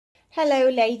Hello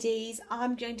ladies,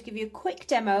 I'm going to give you a quick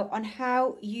demo on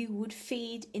how you would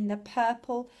feed in the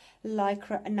purple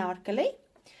lycra anarkali.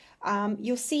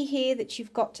 You'll see here that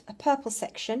you've got a purple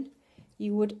section.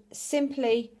 You would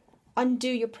simply undo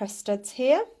your press studs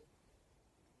here,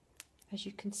 as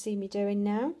you can see me doing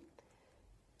now.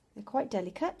 They're quite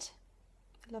delicate,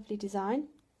 lovely design.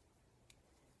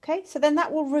 Okay, so then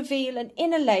that will reveal an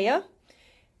inner layer.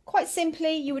 Quite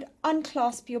simply, you would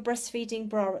unclasp your breastfeeding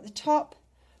bra at the top,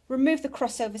 remove the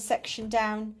crossover section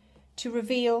down to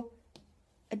reveal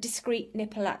a discreet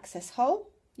nipple access hole.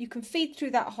 You can feed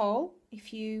through that hole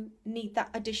if you need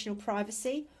that additional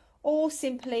privacy, or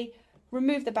simply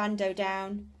remove the bandeau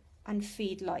down and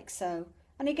feed like so.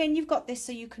 And again, you've got this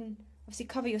so you can obviously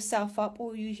cover yourself up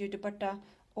or use your dupatta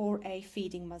or a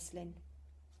feeding muslin.